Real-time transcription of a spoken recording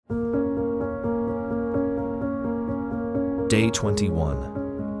Day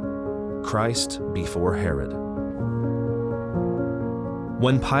 21. Christ before Herod.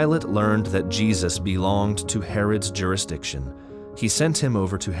 When Pilate learned that Jesus belonged to Herod's jurisdiction, he sent him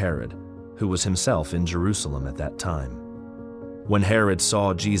over to Herod, who was himself in Jerusalem at that time. When Herod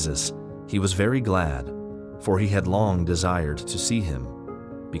saw Jesus, he was very glad, for he had long desired to see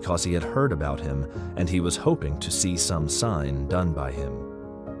him, because he had heard about him, and he was hoping to see some sign done by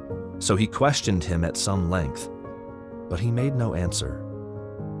him. So he questioned him at some length, but he made no answer.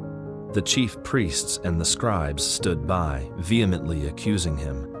 The chief priests and the scribes stood by, vehemently accusing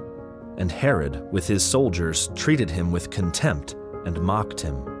him, and Herod, with his soldiers, treated him with contempt and mocked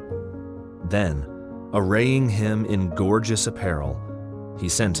him. Then, arraying him in gorgeous apparel, he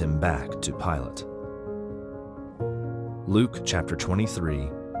sent him back to Pilate. Luke chapter 23,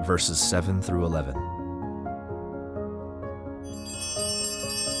 verses 7 through 11.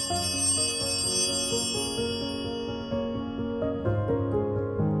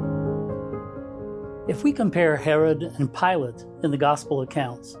 If we compare Herod and Pilate in the gospel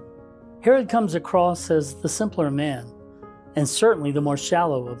accounts, Herod comes across as the simpler man, and certainly the more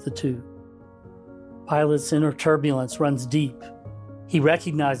shallow of the two. Pilate's inner turbulence runs deep. He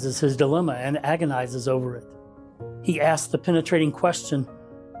recognizes his dilemma and agonizes over it. He asks the penetrating question,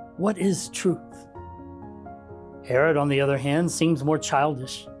 what is truth? Herod, on the other hand, seems more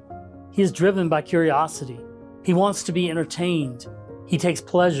childish. He is driven by curiosity. He wants to be entertained. He takes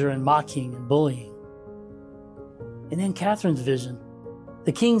pleasure in mocking and bullying. And in Catherine's vision,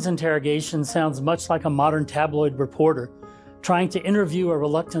 the king's interrogation sounds much like a modern tabloid reporter trying to interview a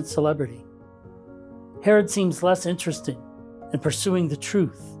reluctant celebrity. Herod seems less interested in pursuing the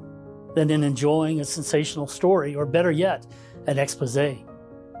truth than in enjoying a sensational story, or better yet, an exposé.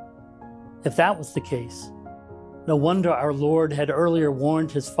 If that was the case, no wonder our Lord had earlier warned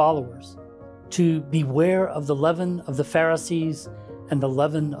his followers to beware of the leaven of the Pharisees and the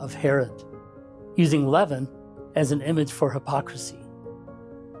leaven of Herod, using leaven as an image for hypocrisy.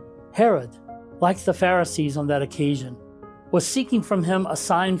 Herod, like the Pharisees on that occasion, was seeking from him a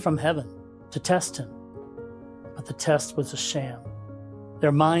sign from heaven to test him. But the test was a sham.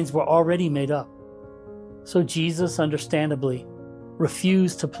 Their minds were already made up. So Jesus, understandably,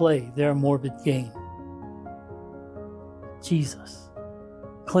 refused to play their morbid game. Jesus,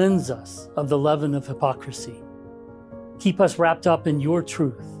 cleanse us of the leaven of hypocrisy. Keep us wrapped up in your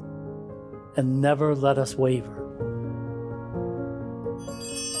truth, and never let us waver.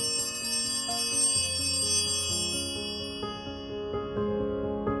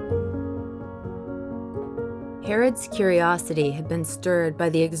 Herod's curiosity had been stirred by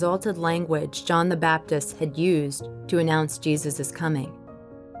the exalted language John the Baptist had used to announce Jesus' coming.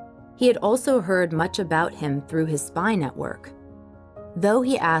 He had also heard much about him through his spy network. Though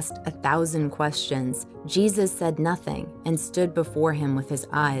he asked 1,000 questions, Jesus said nothing and stood before him with his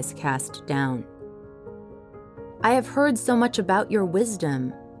eyes cast down. I have heard so much about your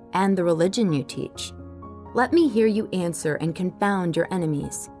wisdom and the religion you teach. Let me hear you answer and confound your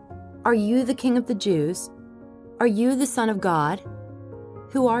enemies. Are you the King of the Jews? Are you the Son of God?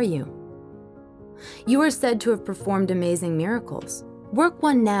 Who are you? You are said to have performed amazing miracles. Work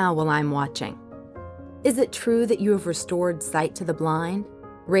one now while I'm watching. Is it true that you have restored sight to the blind,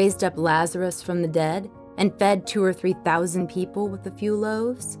 raised up Lazarus from the dead, and fed 2,000 or 3,000 people with a few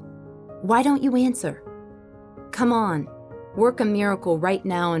loaves? Why don't you answer? Come on, work a miracle right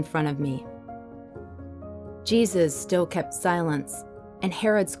now in front of me. Jesus still kept silence, and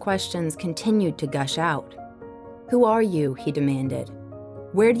Herod's questions continued to gush out. Who are you? He demanded.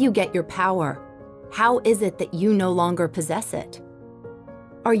 Where do you get your power? How is it that you no longer possess it?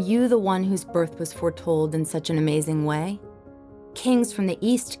 Are you the one whose birth was foretold in such an amazing way? Kings from the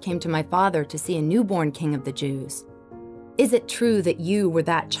east came to my father to see a newborn king of the Jews. Is it true that you were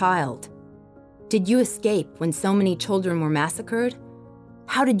that child? Did you escape when so many children were massacred?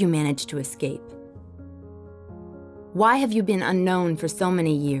 How did you manage to escape? Why have you been unknown for so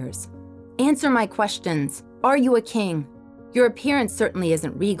many years? Answer my questions. Are you a king? Your appearance certainly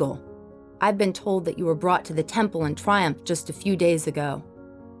isn't regal. I've been told that you were brought to the temple in triumph just a few days ago.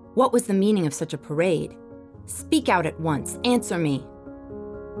 What was the meaning of such a parade? Speak out at once. Answer me.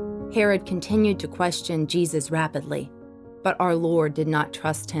 Herod continued to question Jesus rapidly, but our Lord did not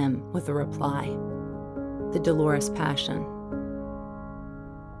trust him with a reply. The Dolorous Passion.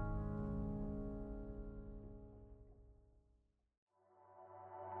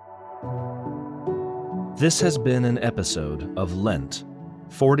 This has been an episode of Lent,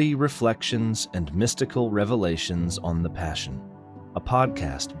 40 Reflections and Mystical Revelations on the Passion, a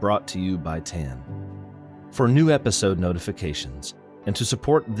podcast brought to you by TAN. For new episode notifications, and to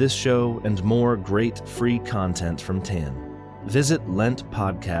support this show and more great free content from TAN, Visit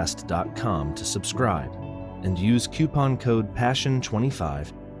lentpodcast.com to subscribe and use coupon code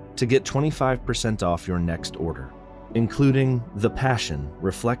PASSION25 to get 25% off your next order, including The Passion,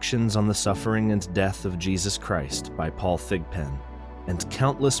 Reflections on the Suffering and Death of Jesus Christ by Paul Thigpen, and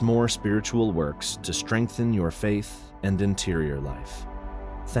countless more spiritual works to strengthen your faith and interior life.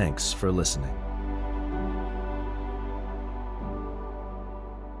 Thanks for listening.